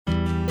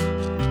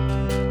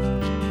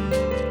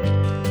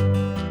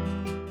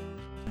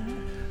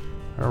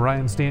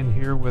Ryan Stanton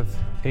here with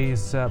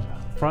ACEP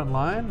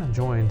Frontline,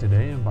 joined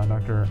today by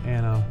Dr.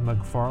 Anna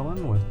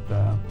McFarland with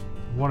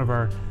one of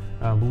our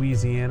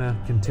Louisiana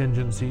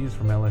contingencies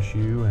from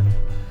LSU,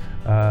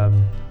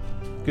 and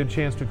good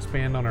chance to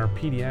expand on our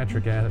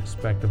pediatric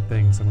aspect of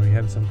things. And we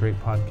had some great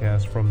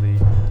podcasts from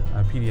the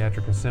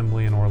Pediatric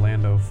Assembly in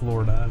Orlando,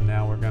 Florida, and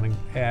now we're going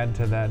to add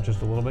to that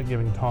just a little bit,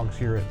 giving talks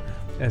here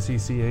at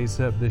SEC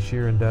ACEP this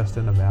year in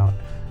Destin about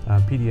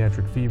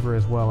pediatric fever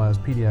as well as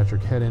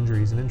pediatric head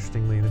injuries. And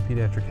interestingly, the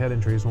pediatric head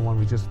injury is the one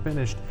we just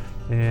finished,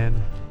 and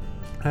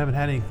I haven't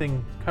had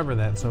anything cover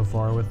that so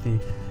far. With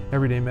the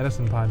Everyday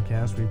Medicine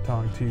podcast, we've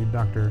talked to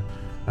Dr.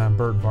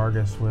 Bert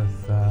Vargas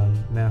with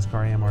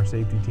NASCAR AMR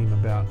safety team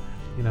about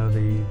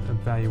the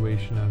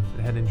evaluation of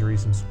head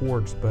injuries in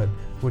sports, but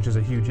which is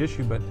a huge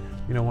issue. But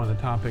one of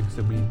the topics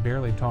that we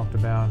barely talked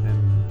about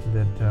and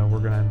that we're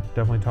going to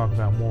definitely talk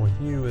about more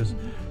with you is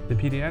the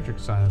pediatric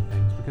side of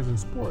things. Because in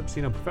sports,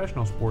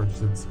 professional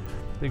sports,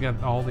 they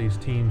got all these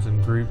teams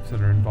and groups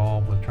that are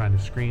involved with trying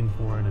to screen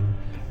for it and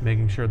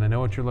making sure they know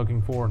what you're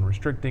looking for and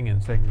restricting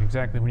and saying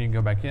exactly when you can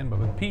go back in. But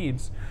with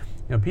peds,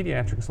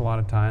 pediatrics, a lot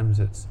of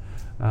times it's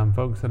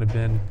folks that have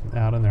been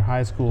out in their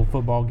high school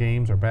football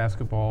games or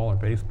basketball or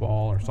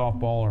baseball or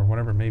softball or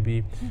whatever it may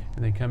be,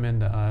 and they come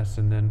into us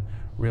and then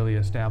really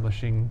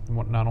establishing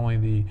not only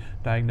the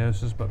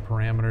diagnosis but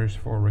parameters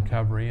for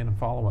recovery and a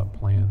follow-up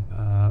plan.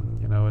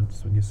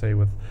 It's when you say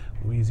with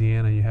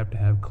Louisiana you have to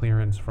have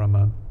clearance from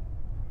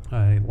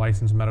a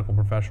licensed medical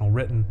professional,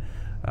 written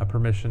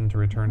permission to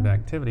return to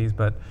activities,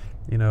 but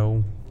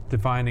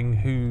defining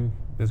who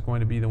is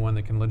going to be the one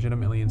that can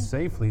legitimately and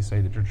safely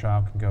say that your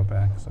child can go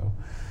back. So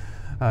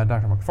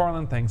Dr.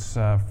 McFarland, thanks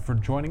for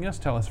joining us.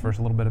 Tell us first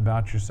a little bit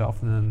about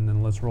yourself, and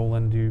then let's roll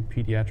into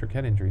pediatric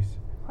head injuries.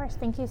 Of course,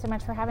 thank you so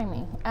much for having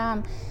me.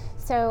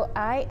 So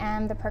I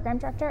am the program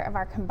director of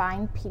our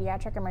combined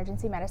pediatric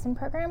emergency medicine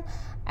program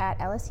at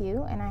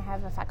LSU, and I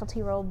have a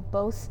faculty role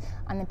both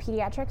on the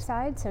pediatric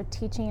side, so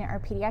teaching our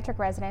pediatric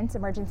residents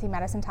emergency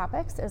medicine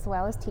topics, as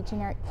well as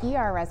teaching our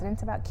ER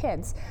residents about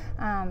kids.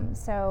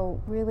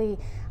 So really,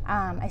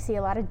 I see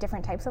a lot of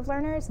different types of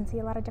learners and see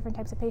a lot of different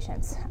types of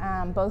patients,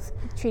 both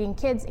treating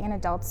kids and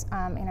adults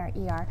in our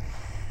ER.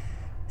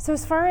 So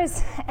as far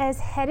as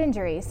head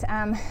injuries,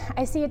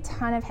 I see a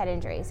ton of head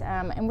injuries,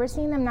 and we're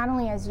seeing them not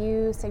only, as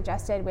you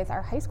suggested, with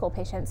our high school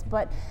patients,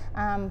 but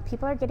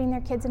people are getting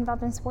their kids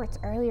involved in sports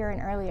earlier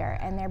and earlier,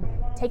 and they're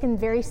taken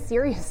very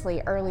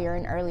seriously earlier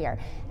and earlier.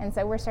 And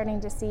so we're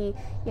starting to see,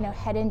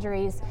 head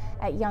injuries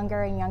at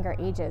younger and younger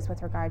ages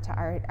with regard to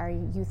our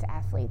youth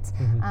athletes.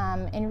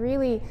 Mm-hmm. And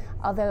really,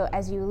 although,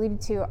 as you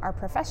alluded to, our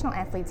professional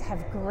athletes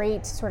have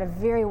great, sort of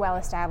very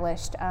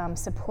well-established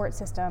support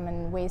system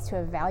and ways to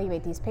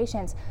evaluate these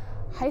patients,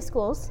 high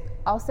schools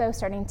also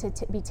starting to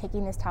be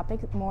taking this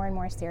topic more and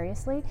more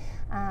seriously,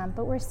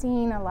 but we're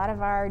seeing a lot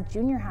of our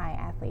junior high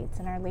athletes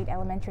and our late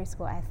elementary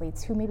school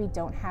athletes who maybe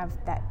don't have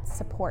that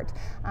support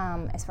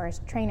as far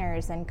as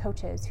trainers and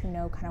coaches who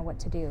know kind of what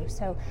to do.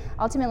 So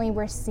ultimately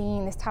we're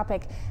seeing this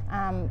topic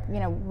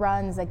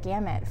runs a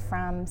gamut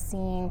from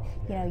seeing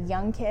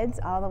young kids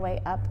all the way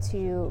up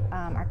to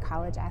our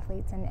college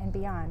athletes and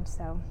beyond.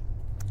 So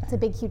it's a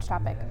big, huge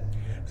topic.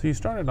 So you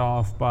started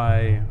off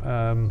by,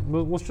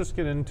 let's just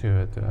get into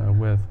it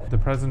with the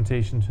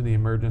presentation to the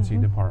emergency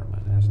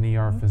department. As an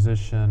ER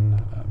physician,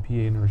 PA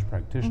nurse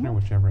practitioner,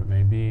 whichever it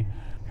may be,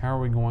 how are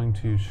we going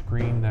to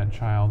screen that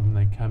child when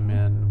they come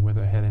in with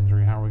a head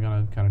injury? How are we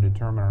going to kind of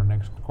determine our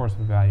next course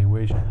of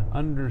evaluation?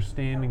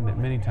 Understanding that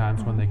many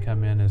times when they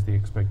come in is the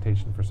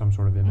expectation for some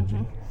sort of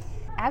imaging.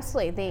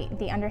 Absolutely.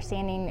 The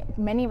understanding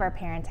many of our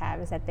parents have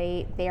is that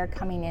they are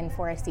coming in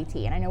for a CT.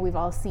 And I know we've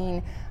all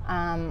seen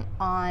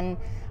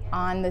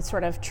on the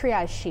sort of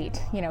triage sheet,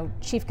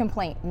 chief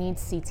complaint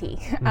needs CT.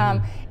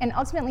 And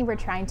ultimately we're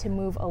trying to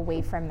move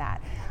away from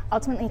that.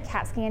 Ultimately,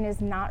 CAT scan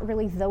is not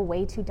really the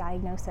way to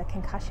diagnose a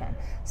concussion.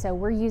 So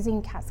we're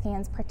using CAT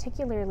scans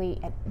particularly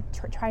at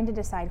trying to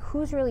decide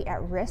who's really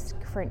at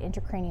risk for an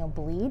intracranial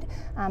bleed,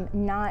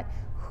 not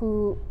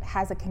who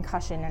has a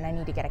concussion and I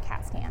need to get a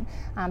CAT scan.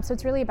 So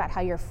it's really about how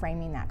you're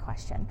framing that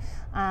question.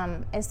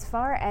 As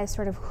far as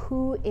sort of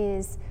who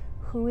is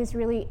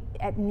really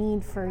at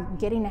need for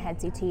getting a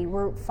head CT,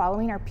 we're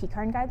following our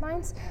PCARN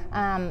guidelines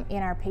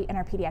in our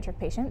pediatric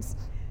patients.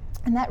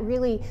 And that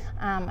really,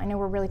 I know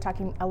we're really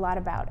talking a lot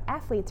about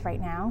athletes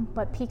right now,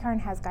 but PCARN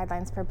has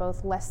guidelines for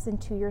both less than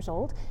 2 years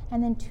old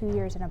and then 2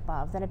 years and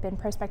above that have been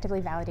prospectively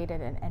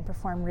validated and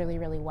perform really,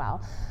 really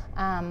well.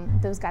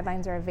 Those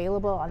guidelines are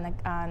available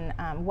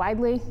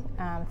widely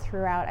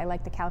throughout. I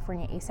like the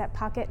California ACEP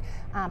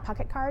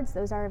pocket cards.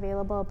 Those are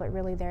available, but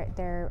really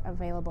they're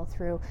available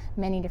through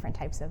many different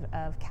types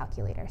of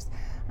calculators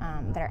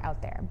that are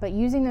out there. But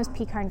using those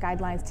PCARN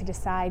guidelines to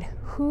decide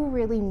who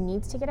really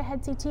needs to get a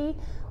head CT,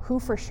 who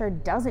for sure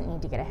doesn't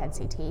need to get a head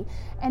CT,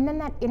 and then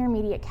that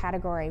intermediate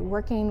category,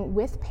 working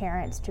with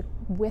parents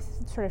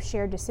with sort of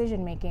shared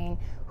decision making,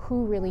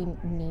 who really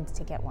needs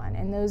to get one.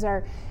 And those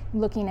are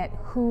looking at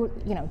who,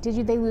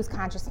 did they lose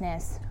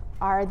consciousness?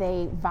 Are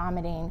they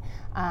vomiting?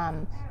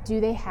 Do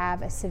they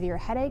have a severe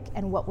headache?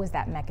 And what was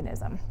that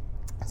mechanism?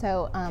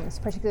 So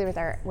particularly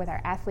with our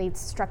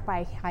athletes struck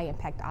by high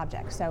impact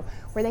objects. So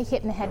were they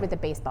hit in the head with a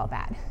baseball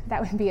bat?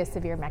 That would be a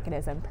severe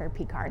mechanism per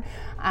PCARD.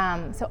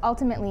 So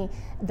ultimately,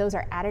 those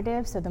are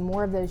additive. So the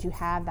more of those you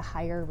have, the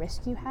higher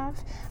risk you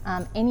have.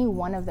 Any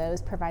one of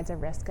those provides a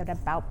risk at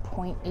about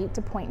 0.8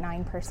 to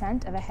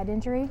 0.9% of a head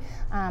injury.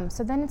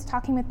 So then it's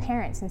talking with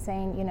parents and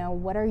saying,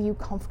 what are you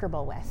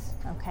comfortable with?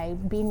 Okay,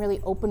 being really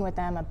open with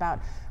them about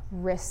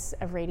risks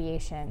of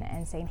radiation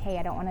and saying, hey,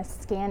 I don't want to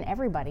scan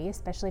everybody,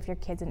 especially if your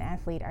kid's an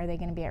athlete. Are they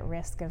going to be at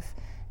risk of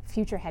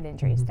future head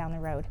injuries down the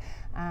road?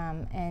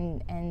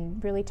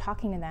 And really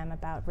talking to them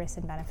about risks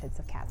and benefits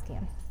of CAT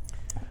scan.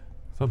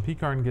 So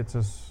PCARD gets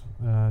us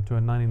to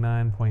a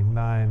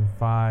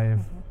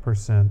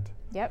 99.95%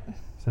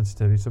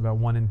 sensitivity, so about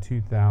 1 in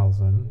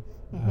 2,000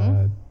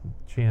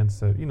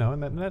 chance of,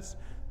 and that's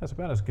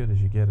about as good as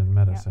you get in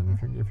medicine.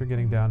 If you're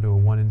getting down to a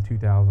 1 in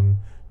 2,000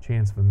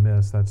 chance of a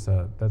miss, that's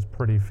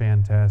pretty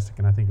fantastic,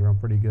 and I think you're on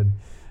pretty good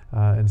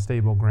and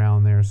stable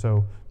ground there.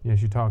 So,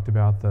 as you talked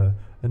about the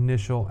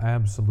initial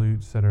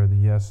absolutes that are the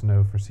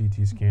yes/no for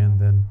CT scan,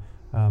 then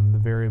the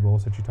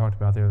variables that you talked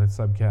about there, that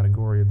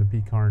subcategory of the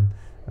PCARD,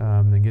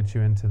 that gets you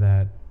into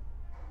that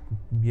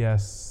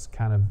yes,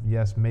 kind of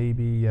yes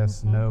maybe,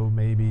 yes no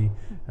maybe,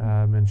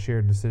 and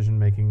shared decision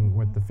making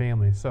with the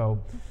family. So.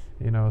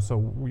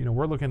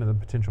 We're looking at the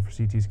potential for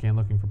CT scan,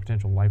 looking for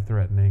potential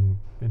life-threatening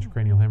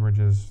intracranial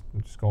hemorrhages,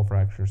 skull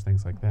fractures,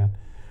 things like that.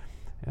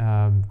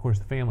 Of course,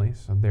 the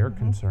families, they're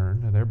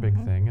concerned. Their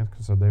big thing,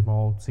 so they've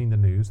all seen the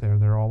news.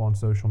 They're all on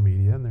social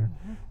media, and they're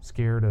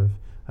scared of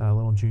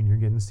little junior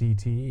getting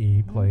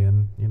CTE,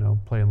 playing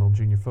little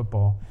junior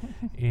football,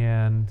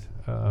 and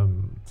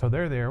so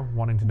they're there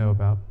wanting to know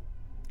about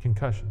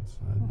concussions.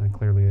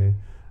 Clearly,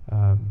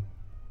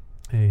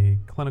 a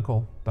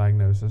clinical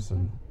diagnosis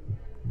and.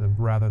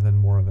 Rather than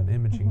more of an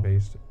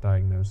imaging-based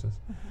diagnosis.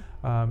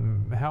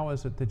 How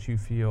is it that you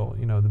feel,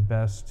 the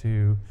best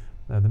to,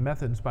 the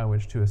methods by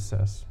which to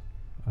assess,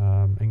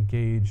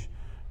 engage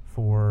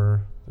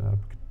for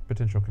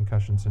potential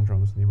concussion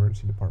syndromes in the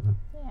emergency department?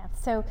 Yeah,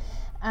 so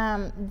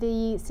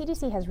the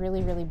CDC has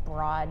really, really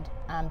broad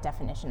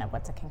definition of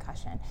what's a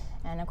concussion.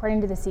 And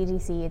according to the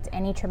CDC, it's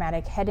any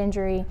traumatic head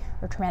injury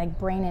or traumatic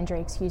brain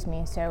injury,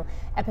 so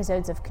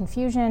episodes of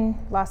confusion,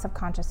 loss of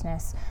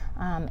consciousness,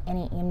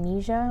 any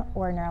amnesia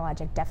or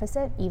neurologic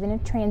deficit, even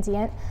if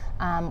transient,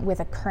 with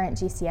a current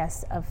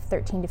GCS of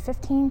 13 to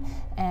 15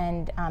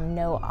 and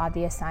no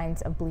obvious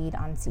signs of bleed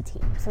on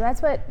CT. So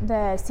that's what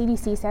the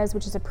CDC says,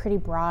 which is a pretty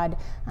broad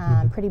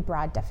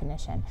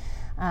definition.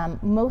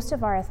 Most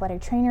of our athletic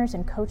trainers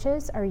and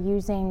coaches are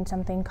using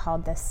something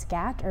called the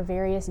SCAT, or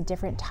various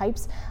different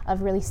types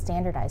of really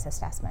standardized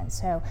assessments.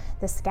 So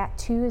the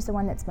SCAT-2 is the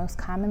one that's most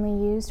commonly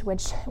used,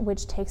 which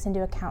takes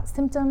into account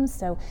symptoms.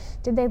 So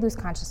did they lose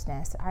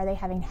consciousness? Are they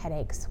having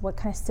headaches? What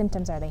kind of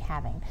symptoms are they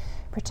having?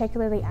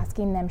 Particularly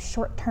asking them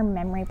short-term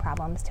memory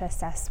problems to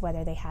assess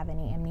whether they have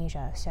any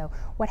amnesia. So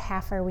what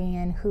half are we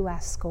in? Who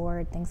last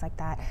scored? Things like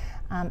that.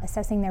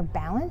 Assessing their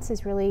balance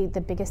is really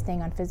the biggest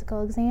thing on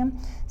physical exam.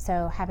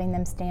 So having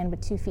them stand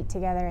with 2 feet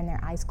together and their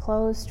eyes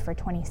closed for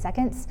 20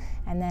 seconds,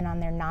 and then on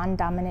their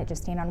non-dominant,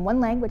 just stand on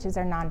one leg, which is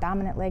their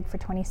non-dominant leg, for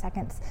 20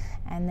 seconds,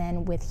 and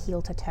then with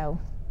heel to toe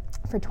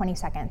for 20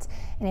 seconds.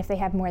 And if they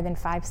have more than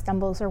 5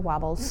 stumbles or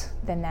wobbles,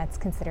 then that's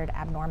considered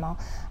abnormal.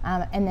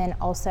 And then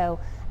also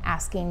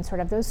asking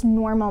sort of those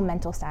normal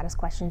mental status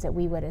questions that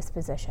we would as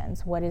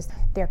physicians. What is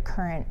their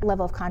current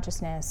level of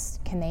consciousness?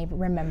 Can they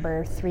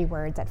remember 3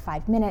 words at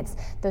 5 minutes?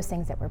 Those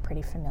things that we're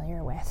pretty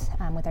familiar with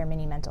our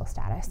mini mental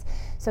status.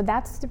 So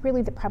that's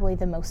really probably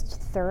the most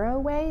thorough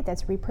way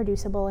that's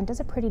reproducible and does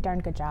a pretty darn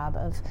good job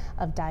of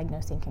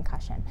diagnosing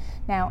concussion.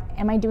 Now,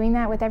 am I doing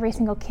that with every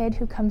single kid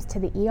who comes to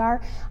the ER?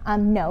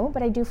 No,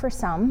 but I do for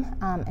some,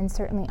 and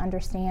certainly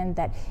understand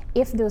that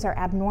if those are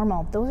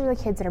abnormal, those are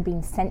the kids that are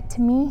being sent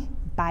to me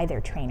by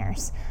their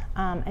trainers.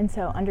 And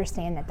so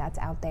understand that that's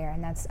out there,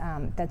 and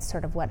that's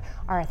sort of what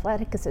our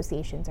athletic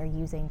associations are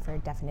using for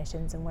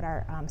definitions and what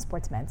our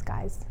sports meds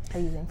guys are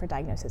using for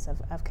diagnosis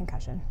of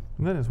concussion.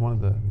 And that is one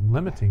of the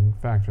limiting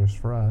factors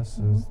for us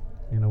is,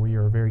 we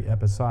are very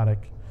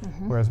episodic,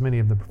 whereas many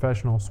of the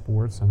professional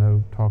sports, I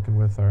know talking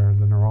with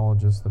the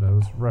neurologist that I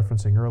was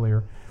referencing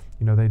earlier,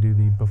 they do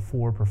the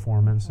before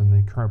performance and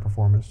the current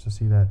performance to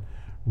see that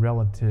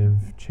relative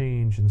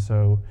change, and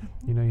so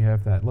you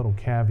have that little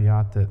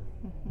caveat that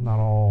not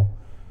all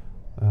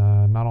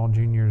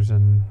juniors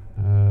and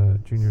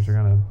juniors are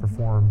going to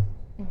perform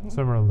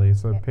similarly,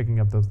 so picking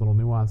up those little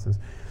nuances.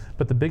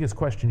 But the biggest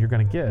question you're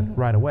going to get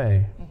right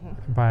away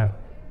by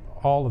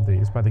all of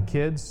these, by the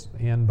kids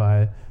and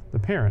by the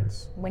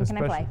parents, when can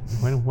I play?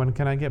 When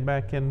can I get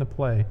back into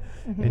play?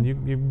 And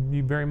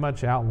you very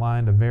much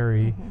outlined a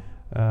very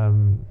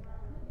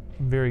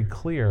very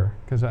clear,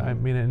 because I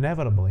mean,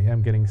 inevitably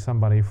I'm getting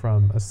somebody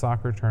from a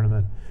soccer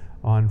tournament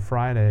on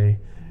Friday,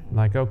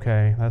 like,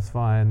 okay, that's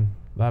fine,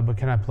 but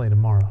can I play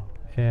tomorrow?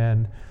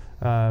 And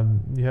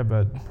you have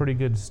a pretty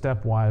good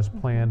stepwise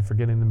plan for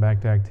getting them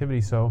back to activity.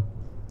 So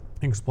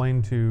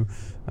explain to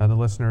the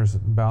listeners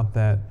about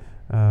that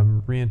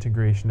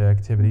reintegration to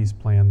activities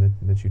plan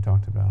that you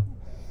talked about?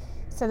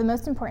 So the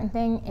most important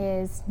thing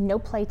is no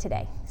play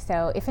today.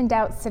 So if in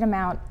doubt, sit them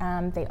out.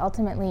 They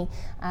ultimately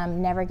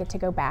never get to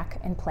go back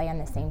and play on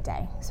the same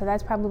day. So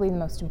that's probably the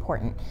most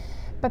important.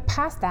 But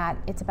past that,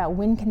 it's about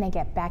when can they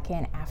get back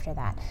in after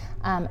that.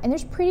 And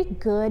there's pretty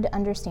good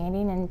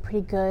understanding and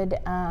pretty good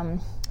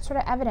sort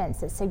of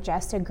evidence that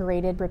suggests a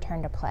graded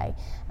return to play.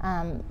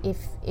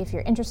 If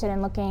you're interested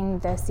in looking,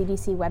 the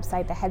CDC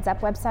website, the Heads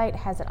Up website,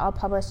 has it all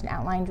published and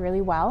outlined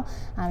really well.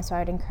 So I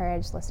would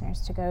encourage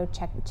listeners to go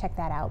check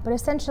that out. But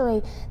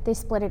essentially, they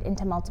split it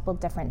into multiple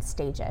different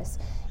stages.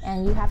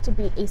 And you have to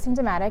be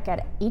asymptomatic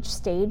at each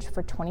stage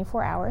for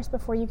 24 hours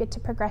before you get to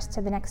progress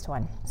to the next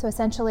one. So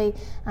essentially,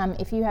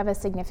 if you have a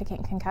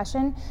significant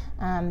concussion,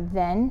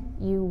 then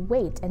you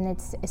wait, and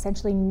it's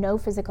essentially no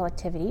physical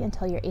activity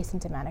until you're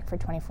asymptomatic for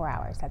 24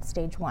 hours. That's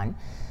stage one.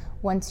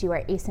 Once you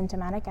are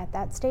asymptomatic at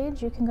that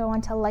stage, you can go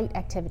on to light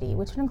activity,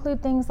 which would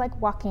include things like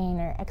walking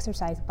or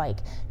exercise bike,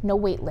 no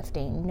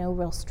weightlifting, no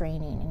real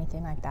straining,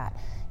 anything like that.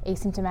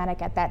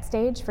 Asymptomatic at that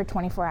stage for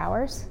 24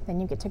 hours, then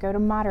you get to go to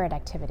moderate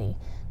activity.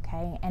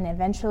 Okay, and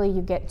eventually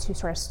you get to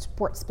sort of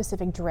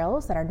sport-specific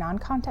drills that are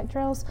non-contact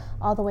drills,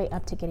 all the way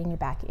up to getting you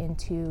back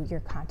into your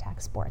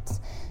contact sports.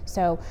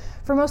 So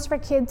for most of our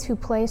kids who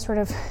play sort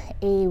of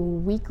a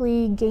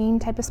weekly game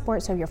type of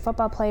sport, so your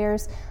football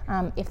players,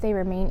 if they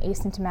remain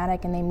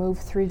asymptomatic and they move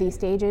through these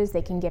stages,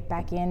 they can get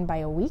back in by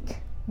a week.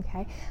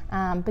 Okay,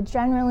 but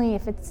generally,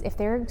 if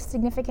they're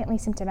significantly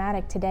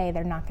symptomatic today,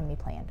 they're not going to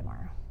be playing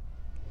tomorrow.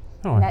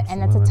 Oh,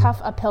 and that's a tough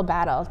uphill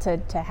battle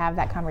to have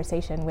that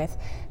conversation with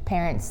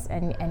parents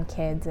and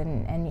kids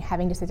and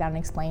having to sit down and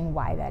explain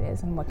why that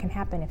is and what can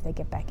happen if they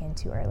get back in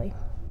too early.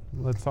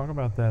 Let's talk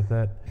about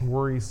that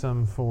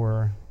worrisome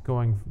for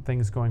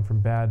things going from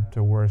bad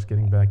to worse,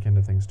 getting back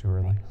into things too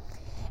early.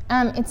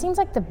 It seems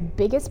like the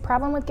biggest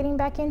problem with getting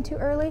back in too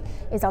early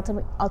is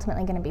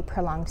ultimately going to be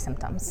prolonged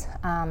symptoms.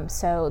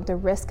 So the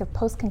risk of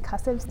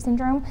post-concussive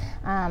syndrome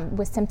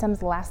with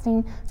symptoms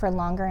lasting for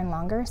longer and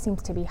longer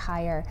seems to be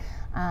higher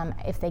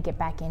if they get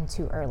back in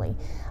too early.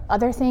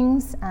 Other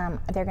things,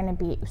 they're going to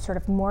be sort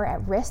of more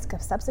at risk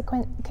of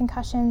subsequent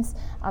concussions,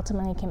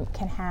 ultimately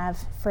can have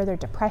further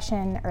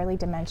depression, early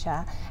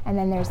dementia, and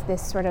then there's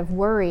this sort of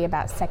worry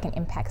about second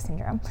impact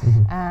syndrome.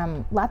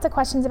 Mm-hmm. Lots of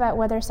questions about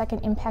whether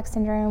second impact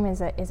syndrome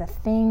is a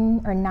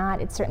thing or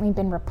not. It's certainly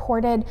been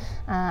reported.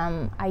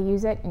 I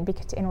use it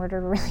in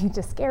order to really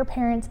just scare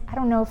parents. I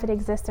don't know if it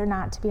exists or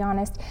not, to be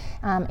honest.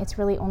 It's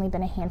really only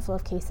been a handful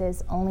of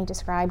cases, only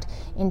described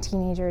in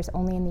teenagers,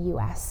 only in the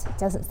U.S. It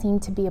doesn't seem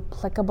to be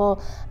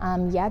applicable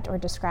yet or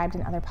described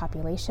in other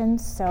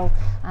populations. So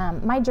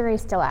my jury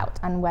is still out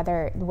on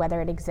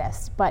whether it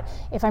exists. But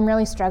if I'm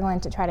really struggling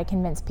to try to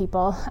convince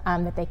people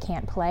that they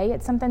can't play,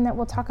 it's something that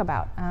we'll talk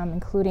about,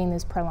 including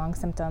these prolonged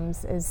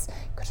symptoms is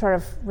sort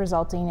of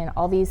resulting in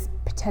all these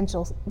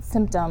potential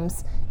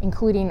symptoms,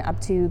 including up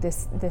to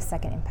this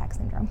second impact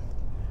syndrome.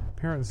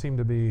 Parents seem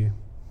to be,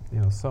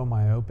 so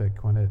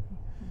myopic when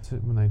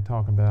they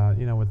talk about,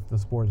 with the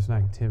sports and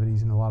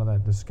activities, and a lot of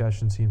that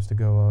discussion seems to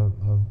go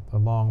a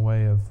long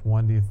way of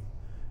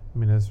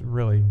it's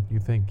really, you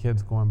think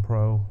kids going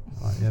pro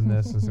in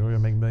this is going to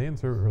make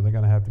millions, or are they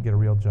going to have to get a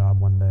real job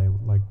one day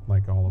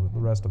like all of it, the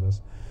rest of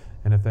us?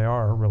 And if they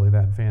are really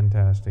that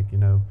fantastic,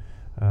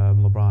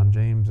 LeBron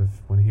James,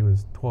 when he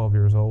was 12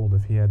 years old,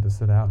 if he had to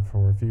sit out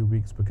for a few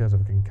weeks because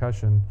of a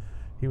concussion,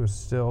 he was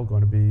still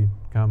going to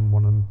become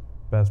one of the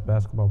best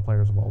basketball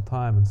players of all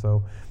time. And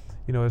so,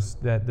 it's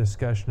that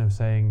discussion of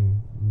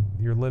saying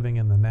you're living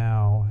in the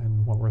now,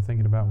 and what we're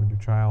thinking about with your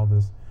child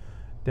is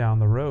down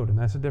the road. And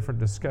that's a different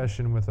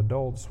discussion with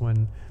adults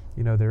when,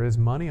 there is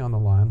money on the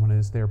line, when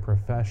it's their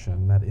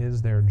profession, that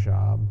is their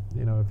job.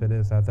 If it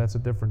is that's a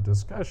different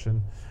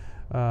discussion,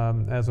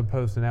 as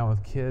opposed to now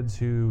with kids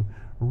who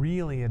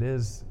really it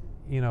is,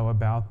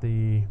 about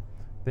the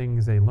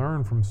things they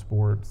learn from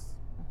sports,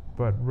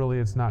 but really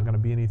it's not going to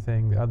be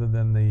anything other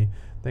than the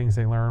things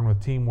they learn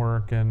with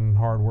teamwork and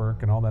hard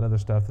work and all that other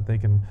stuff that they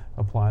can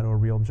apply to a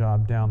real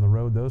job down the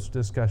road. Those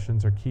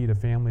discussions are key to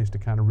families to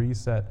kind of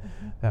reset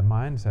that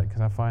mindset, because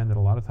I find that a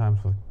lot of times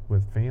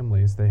with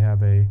families, they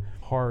have a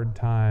hard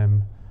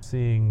time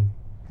seeing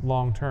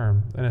long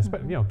term, and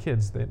especially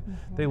kids,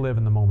 they live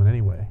in the moment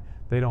anyway.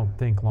 They don't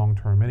think long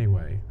term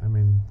anyway.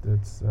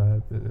 It's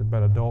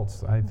but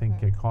adults, I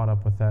think, get caught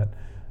up with that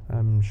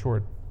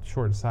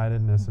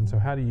short-sightedness. And so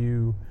how do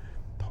you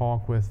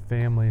talk with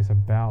families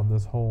about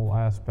this whole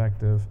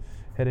aspect of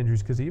head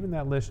injuries? Because even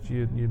that list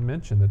you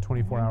mentioned, the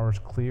 24 hours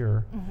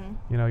clear,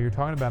 you're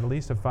talking about at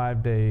least a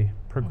 5-day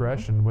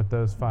progression with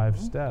those 5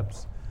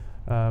 steps.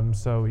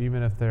 So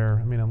even if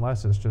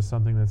unless it's just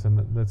something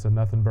that's a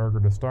nothing burger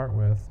to start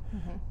with,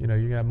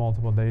 you got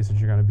multiple days that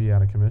you're going to be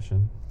out of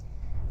commission.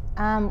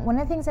 One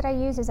of the things that I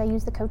use is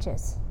the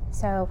coaches.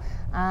 So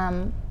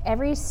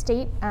every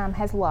state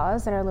has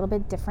laws that are a little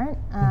bit different,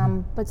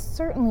 but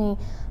certainly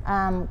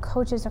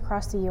coaches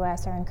across the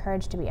U.S. are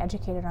encouraged to be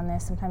educated on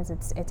this. Sometimes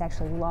it's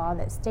actually law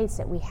that states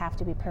that we have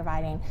to be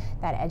providing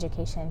that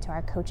education to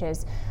our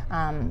coaches.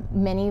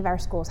 Many of our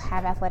schools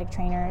have athletic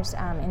trainers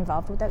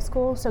involved with that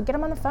school, so get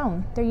them on the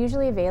phone. They're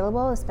usually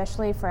available,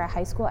 especially for a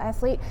high school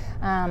athlete,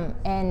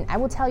 and I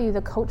will tell you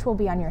the coach will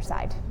be on your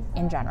side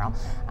in general.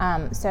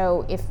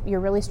 So if you're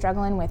really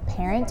struggling with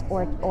parent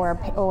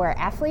or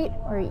athlete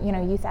or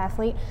youth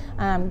athlete,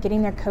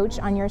 getting their coach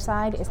on your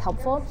side is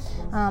helpful,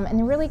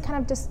 and really kind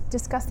of just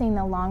discussing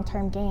the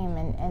long-term game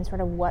and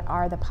sort of what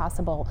are the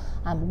possible,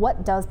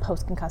 what does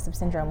post-concussive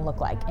syndrome look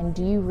like, and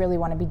do you really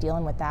want to be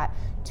dealing with that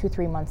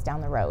 2-3 months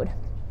down the road?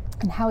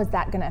 And how is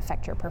that going to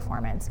affect your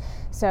performance?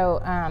 So,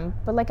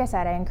 but like I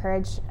said, I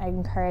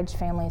encourage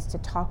families to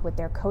talk with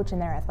their coach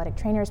and their athletic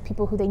trainers,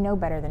 people who they know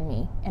better than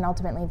me, and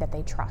ultimately that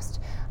they trust,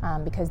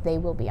 because they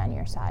will be on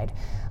your side.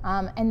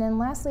 And then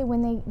lastly,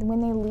 when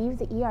they leave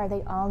the ER,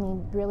 they all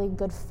need really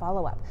good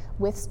follow-up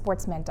with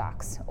sports med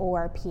docs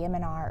or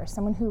PM&R or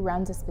someone who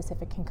runs a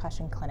specific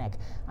concussion clinic,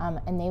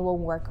 and they will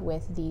work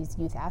with these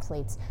youth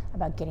athletes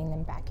about getting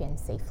them back in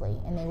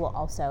safely, and they will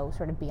also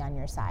sort of be on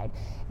your side.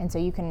 And so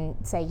you can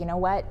say, you know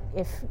what,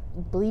 if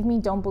believe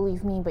me, don't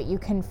believe me, but you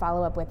can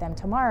follow up with them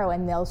tomorrow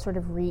and they'll sort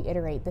of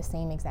reiterate the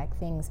same exact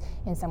things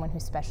in someone who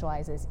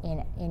specializes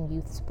in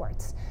youth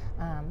sports.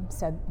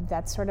 So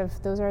that's sort of,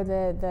 those are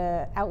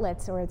the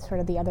outlets or sort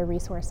of the other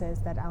resources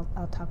that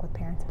I'll talk with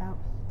parents about.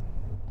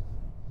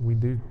 We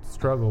do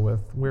struggle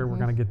with where we're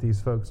going to get these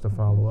folks to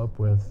follow up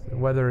with,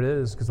 whether it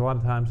is, because a lot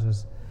of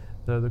times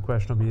the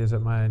question will be, is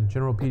it my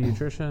general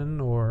pediatrician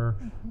or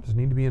does it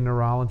need to be a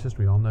neurologist?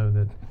 We all know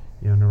that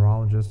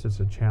neurologist is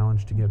a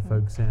challenge to get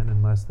folks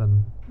in less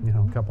than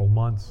a couple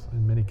months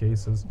in many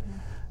cases.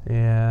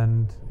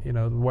 And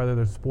whether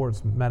there's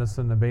sports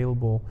medicine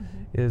available,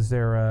 is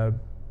there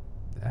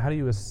how do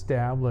you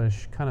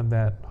establish kind of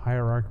that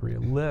hierarchy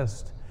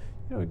list?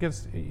 It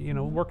gets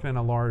working in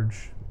a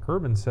large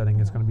urban setting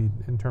is going to be,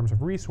 in terms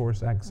of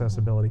resource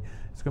accessibility,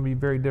 it's going to be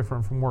very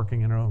different from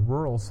working in a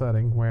rural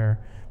setting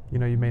where you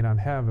may not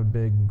have a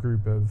big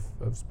group of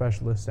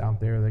specialists out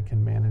there that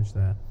can manage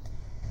that.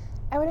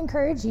 I would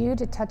encourage you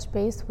to touch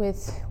base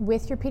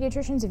with your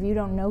pediatricians if you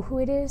don't know who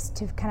it is,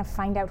 to kind of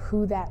find out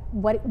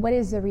what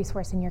is the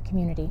resource in your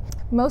community.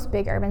 Most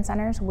big urban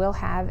centers will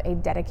have a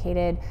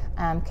dedicated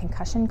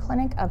concussion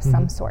clinic of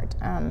some sort.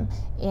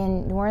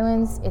 In New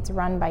Orleans, it's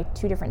run by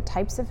 2 different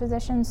types of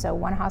physicians. So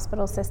one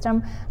hospital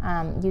system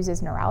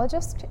uses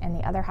neurologist and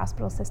the other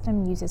hospital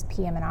system uses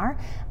PM&R.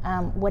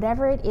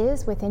 Whatever it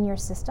is within your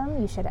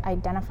system, you should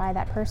identify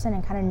that person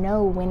and kind of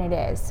know when it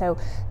is. So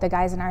the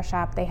guys in our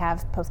shop, they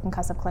have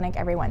post-concussive clinic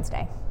every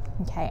Wednesday.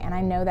 Okay, and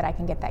I know that I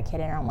can get that kid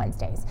in on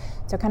Wednesdays.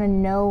 So kind of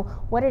know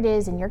what it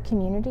is in your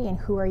community and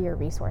who are your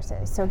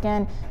resources. So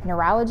again,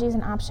 neurology is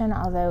an option,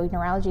 although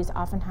neurology is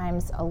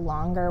oftentimes a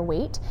longer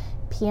wait.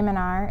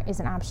 PM&R is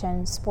an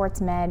option,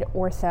 sports med,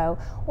 ortho,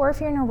 or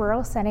if you're in a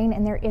rural setting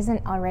and there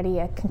isn't already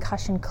a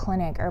concussion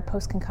clinic or a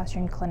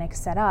post-concussion clinic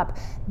set up,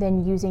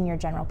 then using your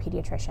general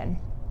pediatrician.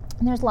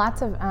 And there's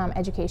lots of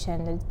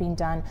education that's being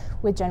done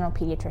with general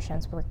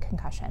pediatricians with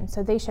concussion.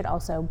 So they should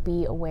also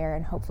be aware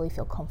and hopefully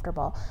feel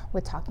comfortable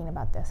with talking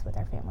about this with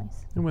their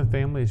families. And with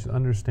families,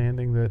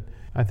 understanding that,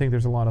 I think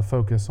there's a lot of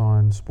focus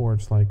on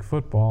sports like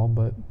football,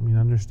 but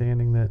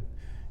understanding that,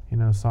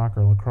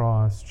 soccer,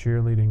 lacrosse,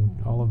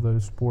 cheerleading, all of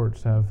those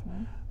sports have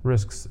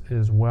risks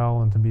as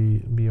well, and to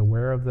be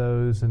aware of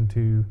those and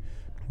to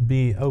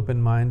be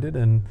open-minded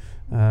and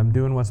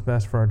doing what's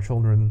best for our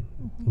children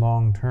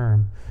long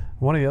term.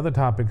 One of the other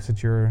topics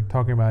that you're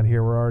talking about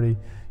here, we're already,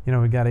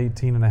 we got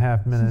 18 and a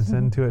half minutes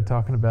into it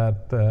talking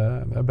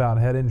about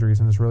head injuries,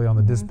 and it's really on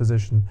the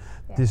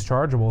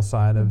dischargeable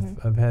side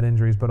of head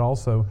injuries, but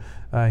also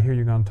here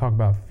you're going to talk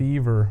about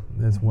fever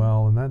as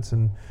well, and that's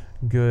a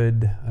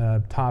good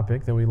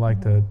topic that we like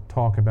to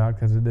talk about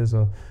because it is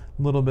a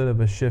little bit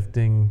of a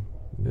shifting,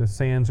 the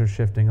sands are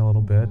shifting a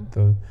little bit.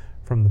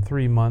 From the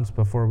 3 months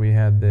before we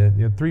had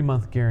the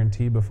 3-month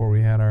guarantee before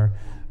we had our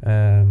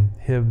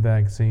Hib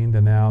vaccine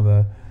to now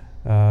the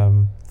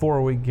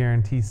 4-week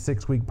guarantee,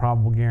 6-week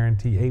probable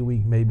guarantee,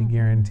 8-week maybe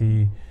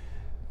guarantee,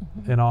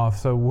 and off.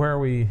 So where are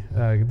we?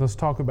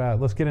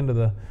 Let's get into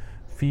the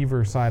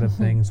fever side of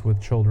things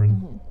with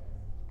children.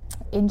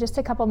 In just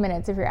a couple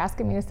minutes, if you're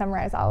asking me to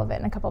summarize all of it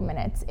in a couple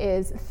minutes,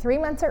 is 3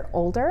 months or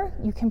older,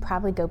 you can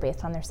probably go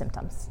based on their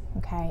symptoms,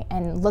 okay?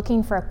 And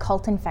looking for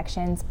occult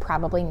infections,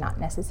 probably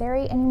not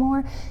necessary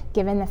anymore,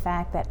 given the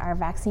fact that our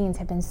vaccines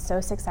have been so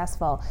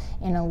successful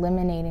in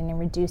eliminating and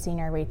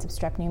reducing our rates of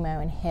strep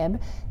pneumo and Hib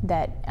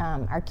that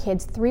our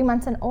kids 3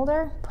 months and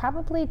older,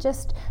 probably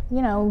just,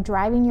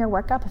 driving your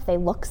workup. If they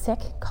look sick,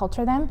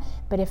 culture them,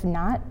 but if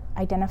not,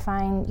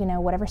 identifying,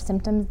 whatever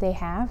symptoms they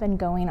have and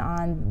going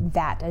on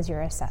that as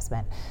your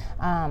assessment.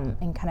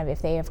 And kind of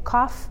if they have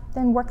cough,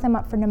 then work them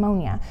up for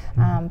pneumonia,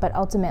 but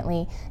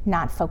ultimately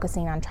not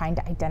focusing on trying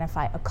to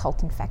identify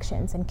occult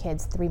infections in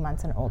kids 3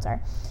 months and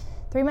older.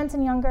 3 months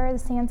and younger, the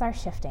sands are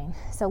shifting.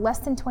 So less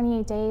than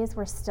 28 days,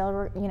 we're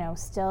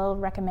still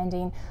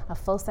recommending a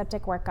full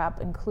septic workup,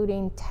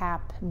 including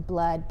TAP,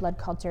 blood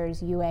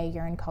cultures, UA,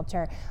 urine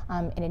culture,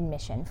 and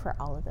admission for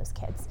all of those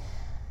kids.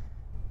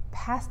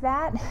 Past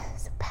that,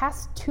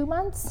 past 2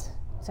 months,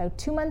 so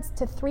 2 months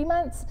to 3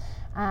 months,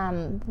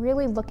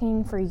 really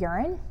looking for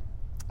urine,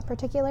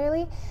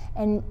 particularly,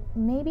 and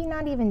maybe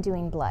not even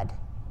doing blood.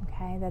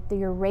 Okay, that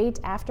your rate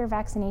after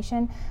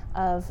vaccination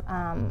of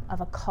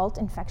a CULT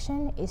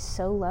infection is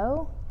so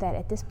low that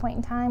at this point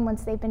in time,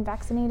 once they've been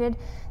vaccinated,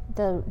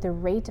 the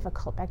rate of a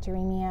CULT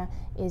bacteremia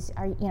is,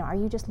 are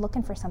you just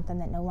looking for something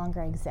that no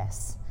longer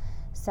exists?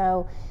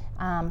 So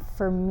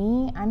for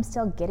me, I'm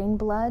still getting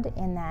blood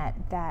in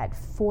that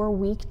 4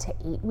 week to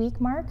 8 week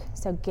mark.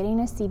 So getting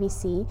a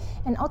CBC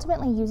and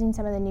ultimately using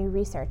some of the new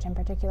research, in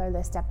particular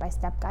the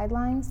step-by-step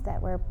guidelines that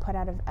were put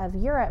out of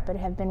Europe, but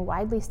have been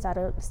widely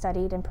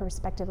studied and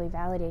prospectively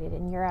validated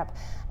in Europe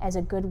as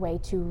a good way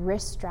to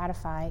risk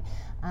stratify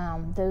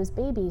those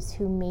babies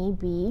who may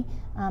be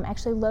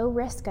actually low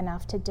risk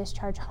enough to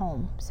discharge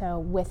home, so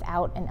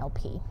without an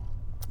LP.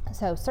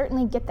 So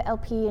certainly get the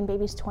LP in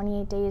babies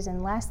 28 days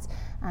and less,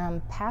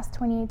 past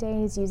 28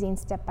 days using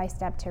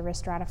step-by-step to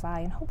risk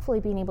stratify and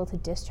hopefully being able to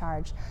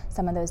discharge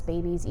some of those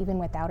babies even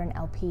without an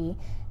LP.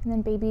 And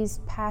then babies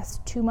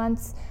past 2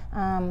 months,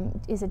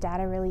 is the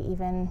data really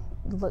even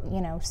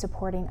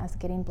supporting us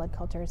getting blood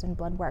cultures and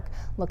blood work,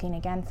 looking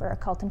again for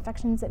occult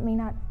infections that may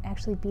not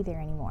actually be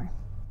there anymore.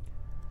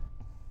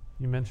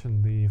 You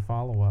mentioned the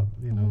follow-up,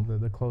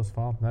 the close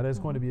follow-up. That is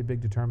going to be a big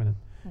determinant.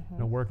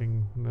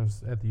 Working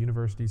at the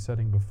university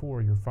setting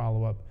before, your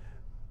follow-up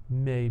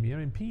maybe,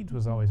 peds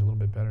was always a little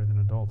bit better than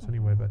adults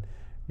anyway, but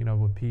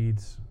with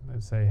peds,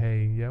 they'd say,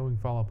 hey, yeah, we can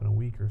follow up in a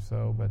week or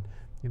so, but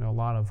a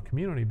lot of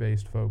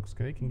community-based folks,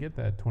 they can get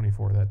that 12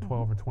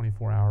 or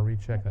 24-hour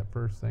recheck that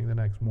first thing the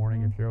next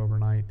morning if you're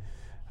overnight.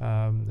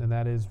 And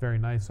that is very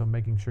nice. So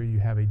making sure you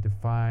have a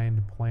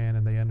defined plan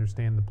and they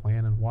understand the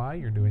plan and why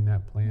you're doing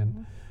that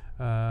plan.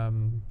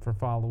 For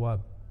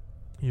follow-up,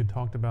 you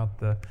talked about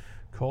the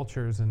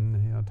cultures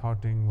and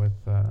talking with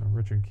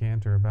Richard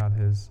Cantor about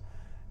his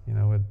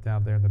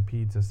out there the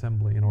PEDS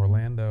assembly in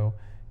Orlando.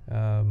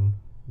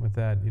 With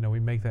that, we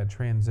make that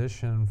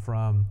transition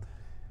from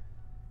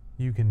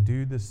you can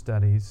do the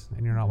studies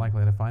and you're not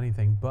likely to find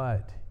anything,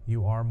 but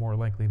you are more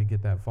likely to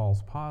get that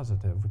false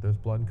positive with those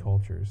blood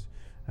cultures.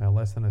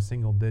 Less than a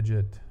single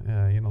digit,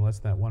 less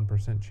than that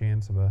 1%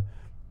 chance of a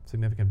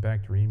significant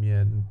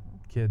bacteremia in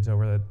kids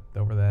over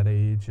that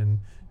age, and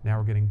now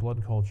we're getting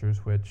blood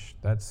cultures, which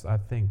that's, I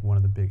think, one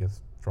of the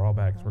biggest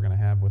drawbacks we're going to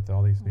have with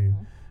all these new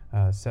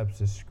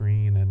sepsis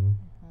screen and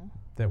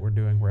that we're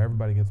doing, where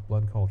everybody gets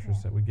blood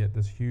cultures, that we get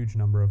this huge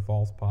number of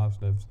false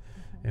positives,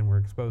 and we're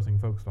exposing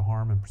folks to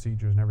harm and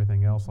procedures and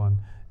everything else on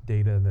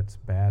data that's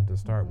bad to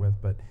start with.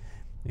 But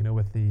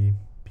with the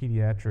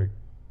pediatric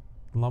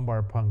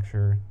lumbar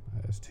puncture,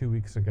 it was 2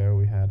 weeks ago,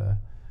 we had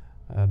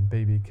a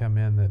baby come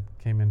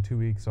in 2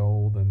 weeks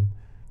old, and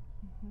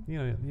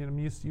you're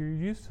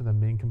used to them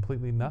being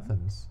completely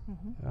nothings.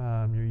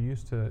 You're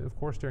used to, of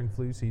course, during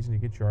flu season, you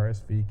get your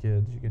RSV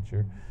kids, you get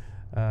your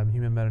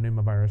human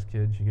metapneumovirus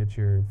kids, you get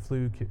your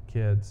flu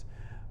kids,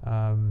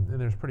 and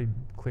there's pretty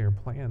clear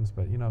plans.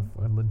 But if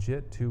a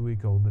legit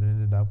 2-week-old that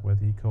ended up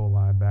with E.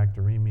 coli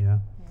bacteremia,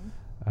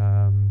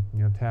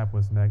 TAP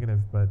was negative,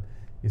 but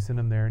you send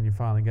them there and you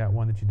finally got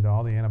one that you did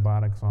all the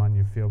antibiotics on,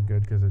 you feel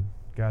good because it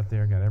got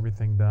there, got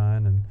everything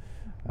done, and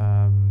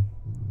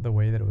the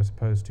way that it was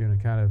supposed to, and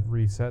it kind of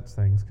resets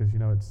things, because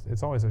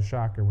it's always a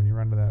shocker when you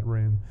run to that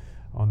room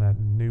on that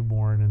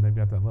newborn and they've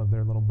got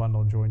their little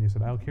bundle of joy, and you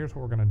said, oh, here's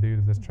what we're going to do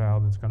to this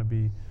child, and it's going to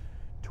be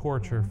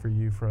torture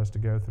for us to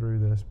go through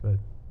this, but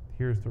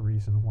here's the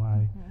reason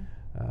why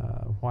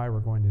we're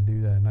going to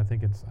do that. And I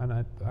think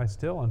I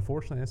still,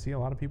 unfortunately, I see a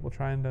lot of people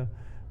trying to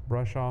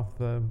brush off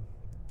the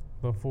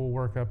full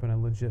workup in a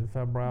legit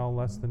febrile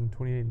less than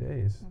 28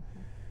 days.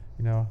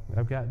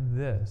 I've got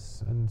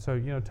this. And so,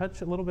 touch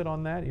a little bit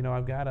on that.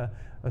 I've got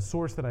a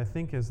source that I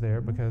think is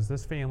there, because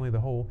this family,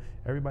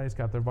 everybody's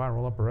got their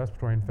viral upper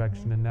respiratory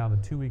infection, and now the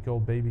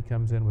 2-week-old baby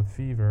comes in with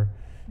fever.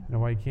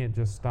 Why you can't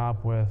just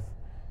stop with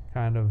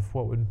kind of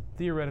what would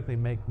theoretically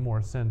make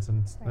more sense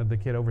in the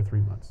kid over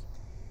 3 months.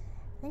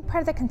 I think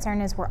part of the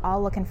concern is we're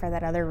all looking for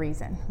that other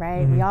reason,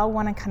 right? We all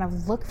want to kind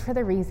of look for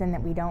the reason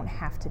that we don't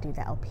have to do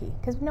the LP,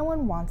 because no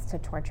one wants to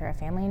torture a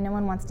family, no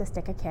one wants to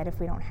stick a kid if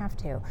we don't have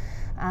to.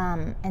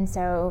 And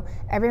so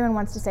everyone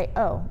wants to say,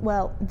 oh,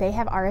 well, they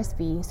have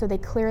RSV, so they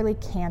clearly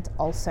can't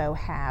also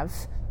have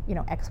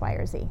X, Y,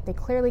 or Z. They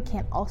clearly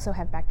can't also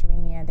have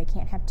bacteremia. They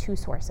can't have two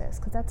sources,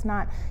 because that's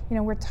not,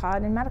 we're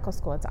taught in medical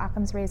school, it's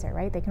Occam's razor,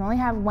 right? They can only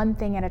have one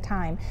thing at a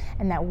time,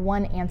 and that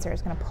one answer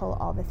is going to pull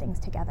all the things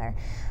together.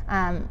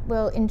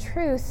 Well, in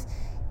truth,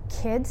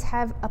 kids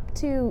have up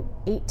to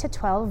 8 to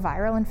 12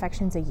 viral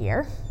infections a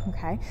year,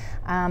 okay?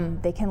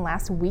 They can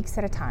last weeks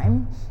at a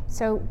time.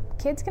 So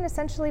kids can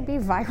essentially be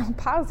viral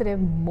positive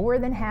more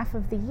than half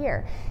of the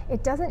year.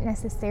 It doesn't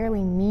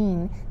necessarily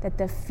mean that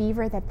the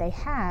fever that they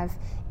have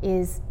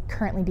is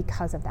currently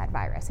because of that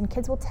virus. And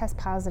kids will test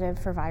positive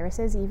for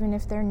viruses even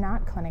if they're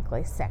not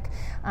clinically sick.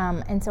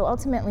 And so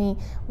ultimately,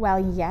 while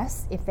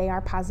yes, if they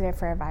are positive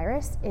for a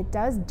virus, it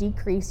does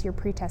decrease your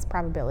pretest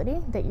probability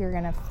that you're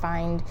going to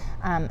find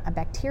a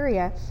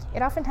bacteria,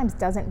 it oftentimes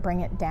doesn't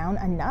bring it down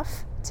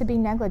enough to be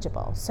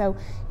negligible. So,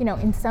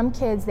 in some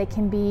kids, they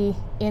can be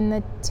in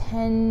the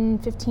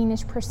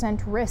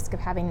 10-15% risk of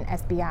having an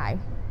SBI.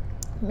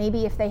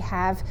 Maybe if they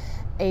have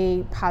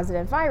a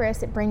positive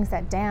virus, it brings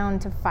that down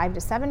to 5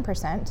 to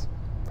 7%.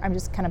 I'm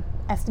just kind of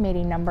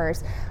estimating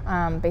numbers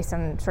based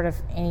on sort of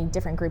any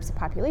different groups of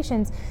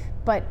populations,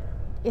 but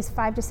is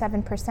 5 to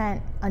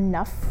 7%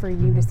 enough for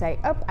you to say,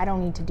 oh, I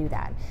don't need to do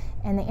that?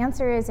 And the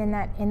answer is in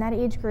that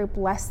age group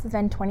less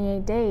than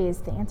 28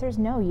 days, the answer is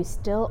no. You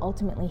still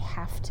ultimately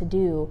have to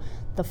do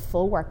the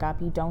full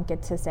workup. You don't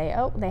get to say,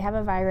 oh, they have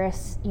a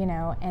virus,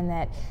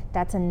 and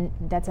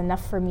that's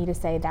enough for me to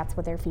say that's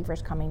what their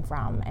fever's coming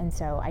from, and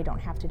so I don't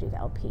have to do the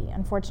LP.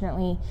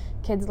 Unfortunately,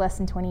 kids less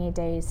than 28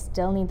 days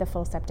still need the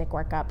full septic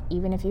workup,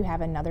 even if you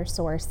have another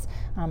source,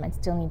 and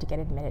still need to get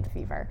admitted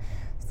fever.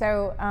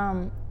 So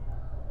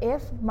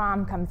if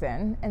mom comes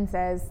in and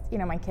says,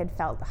 my kid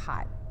felt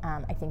hot,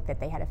 I think that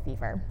they had a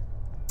fever.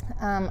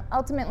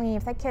 Ultimately,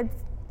 if that kid's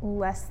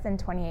less than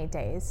 28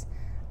 days,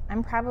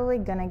 I'm probably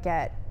gonna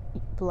get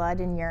blood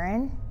and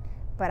urine,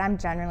 but I'm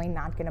generally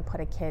not gonna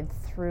put a kid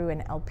through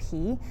an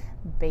LP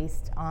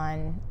based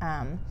on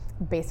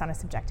a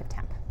subjective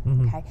temp.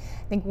 Okay.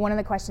 I think one of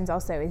the questions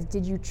also is,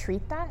 did you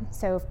treat that?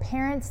 So if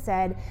parents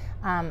said,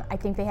 I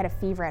think they had a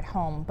fever at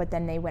home, but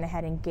then they went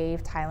ahead and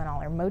gave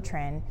Tylenol or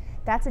Motrin,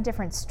 that's a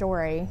different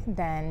story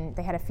than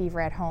they had a fever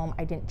at home,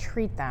 I didn't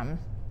treat them,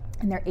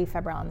 and they're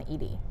afebrile on the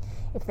ED.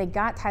 If they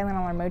got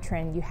Tylenol or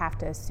Motrin, you have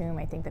to assume,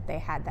 I think, that they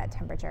had that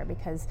temperature,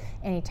 because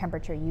any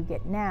temperature you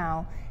get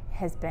now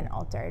has been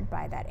altered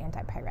by that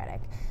antipyretic.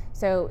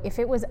 So if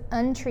it was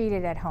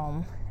untreated at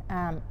home,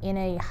 in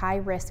a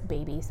high-risk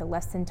baby, so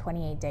less than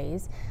 28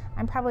 days,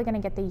 I'm probably going to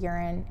get the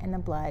urine and the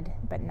blood,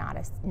 but not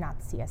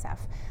CSF.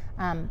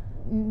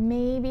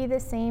 Maybe the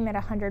same at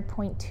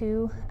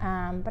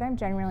 100.2, but I'm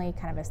generally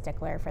kind of a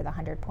stickler for the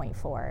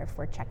 100.4 if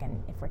we're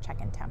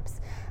checking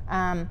temps.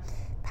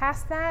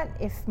 Past that,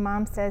 if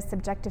mom says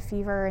subjective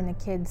fever and the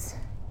kid's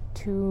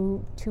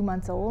two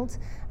months old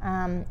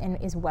and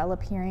is well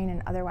appearing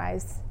and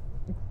otherwise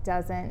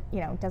doesn't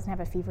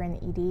have a fever in the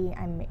ED,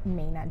 I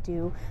may not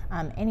do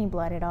any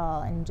blood at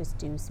all and just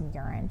do some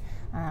urine.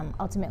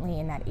 Ultimately,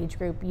 in that age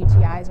group,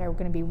 UTIs are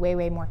going to be way,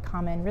 way more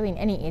common, really in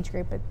any age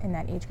group, but in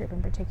that age group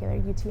in particular,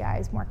 UTI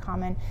is more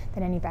common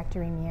than any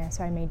bacteremia,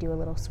 so I may do a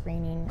little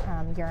screening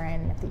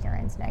urine. If the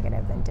urine's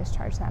negative, then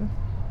discharge them.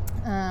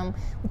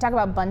 We talk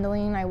about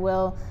bundling. I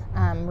will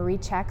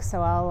recheck,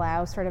 so I'll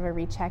allow sort of a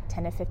recheck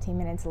 10 to 15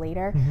 minutes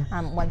later,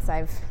 once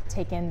I've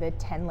taken the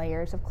 10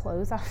 layers of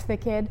clothes off the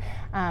kid,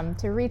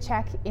 to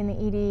recheck in the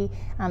ED.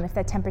 If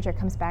that temperature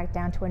comes back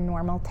down to a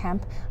normal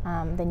temp,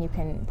 then you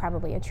can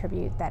probably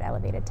attribute that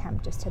elevated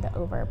temp just to the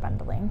over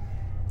bundling.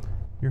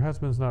 Your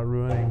husband's not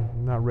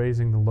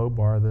raising the low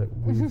bar that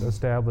we've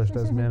established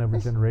as men over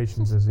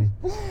generations, is he?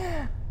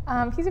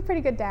 He's a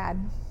pretty good dad.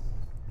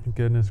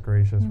 Goodness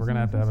gracious, we're going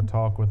to have a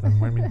talk with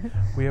him. I mean,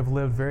 we have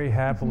lived very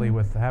happily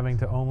with having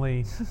to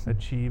only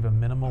achieve a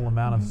minimal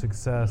amount of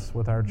success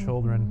with our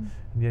children,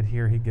 and yet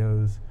here he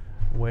goes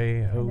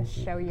way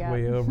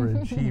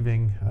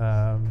overachieving.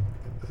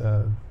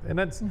 And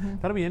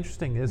that'll be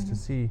interesting to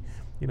see.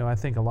 I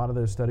think a lot of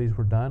those studies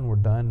were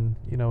done,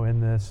 in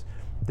this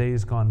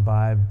days gone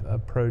by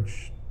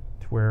approach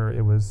to where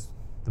it was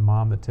the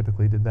mom that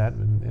typically did that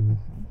and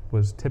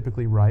was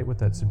typically right with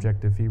that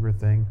subjective fever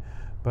thing.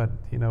 But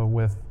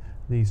with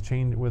these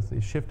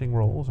shifting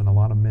roles and a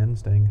lot of men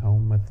staying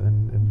home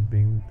and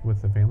being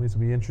with the families,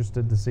 we'll be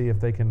interested to see if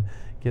they can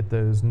get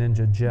those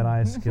ninja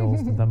Jedi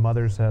skills that the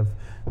mothers have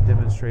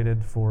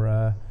demonstrated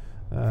for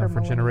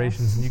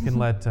generations. And you can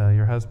let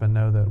your husband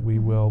know that we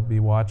will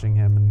be watching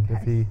him, and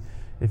okay.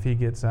 if he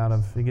gets out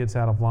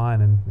of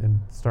line and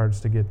starts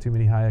to get too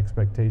many high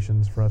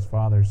expectations for us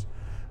fathers,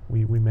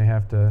 we may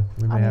have to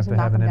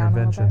have an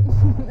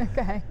intervention.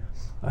 Okay.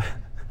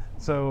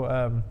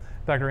 So,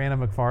 Dr. Anna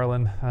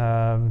McFarland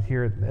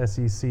here at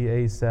SEC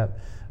ACEP,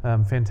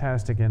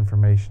 fantastic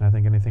information. I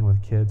think anything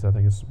with kids, I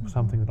think is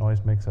something that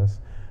always makes us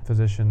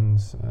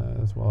physicians,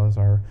 as well as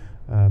our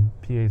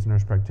PAs,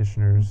 nurse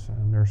practitioners,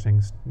 nursing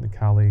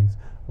colleagues,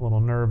 a little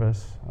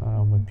nervous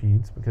with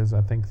peds, because I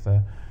think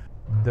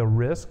the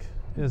risk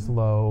is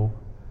low,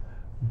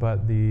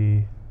 but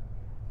the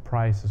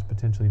price is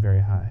potentially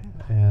very high.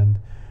 And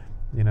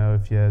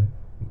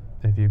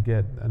if you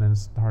get, and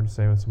it's hard to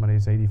say with somebody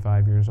who's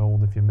 85 years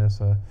old, if you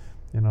miss a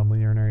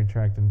urinary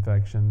tract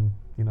infection,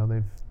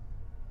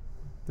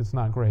 it's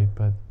not great,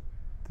 but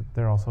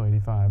they're also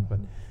 85. But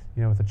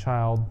with a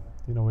child,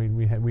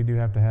 we do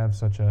have to have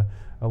such a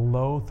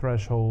low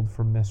threshold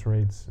for miss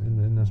rates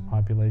in this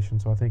population.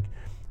 So I think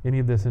any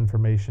of this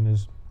information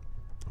is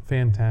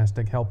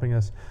fantastic, helping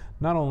us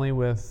not only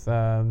with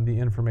the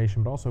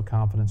information, but also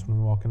confidence when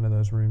we walk into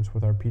those rooms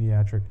with our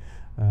pediatric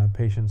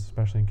patients,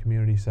 especially in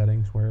community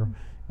settings where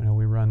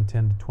we run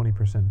 10 to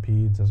 20%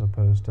 peds as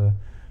opposed to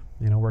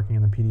working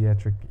in the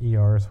pediatric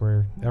ERs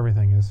where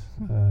everything is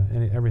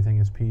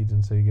peds,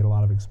 and so you get a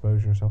lot of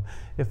exposure. So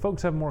if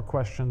folks have more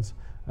questions,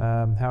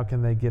 how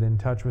can they get in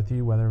touch with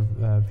you, whether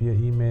via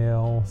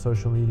email,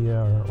 social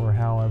media, or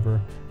however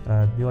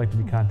you like to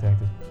be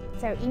contacted?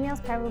 So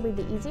email's probably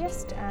the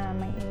easiest.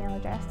 My email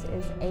address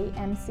is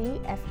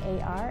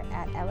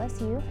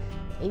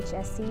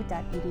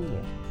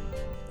amcfar@lsuhsc.edu.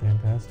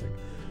 Fantastic.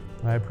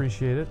 I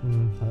appreciate it,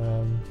 and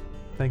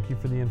thank you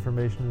for the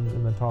information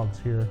and the talks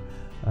here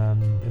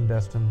in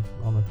Destin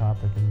on the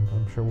topic, and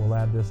I'm sure we'll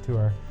add this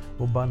to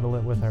we'll bundle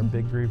it with our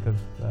big group of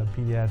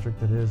pediatric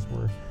that is.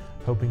 We're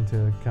hoping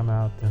to come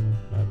out and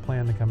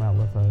plan to come out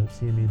with a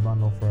CME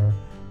bundle for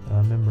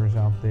our members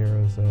out there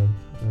as a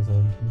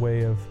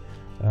way of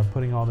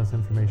putting all this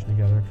information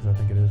together, because I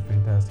think it is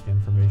fantastic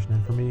information.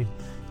 And for me, you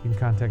can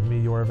contact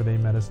me,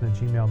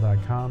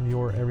 youreverydaymedicine@gmail.com,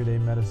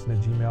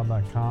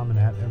 youreverydaymedicine@gmail.com, and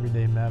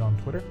 @everydaymed on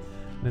Twitter.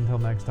 And until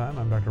next time,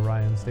 I'm Dr.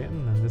 Ryan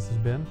Stanton, and this has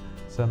been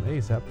some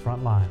ACEP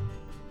Frontline.